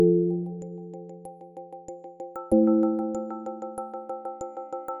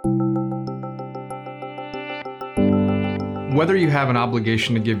Whether you have an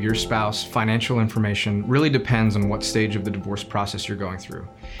obligation to give your spouse financial information really depends on what stage of the divorce process you're going through.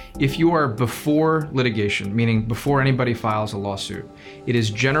 If you are before litigation, meaning before anybody files a lawsuit, it is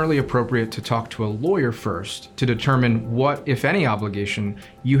generally appropriate to talk to a lawyer first to determine what, if any, obligation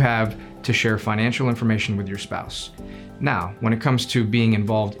you have to share financial information with your spouse. Now, when it comes to being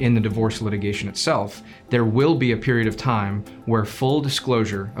involved in the divorce litigation itself, there will be a period of time where full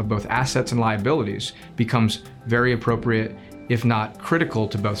disclosure of both assets and liabilities becomes very appropriate, if not critical,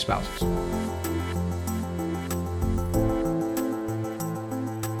 to both spouses.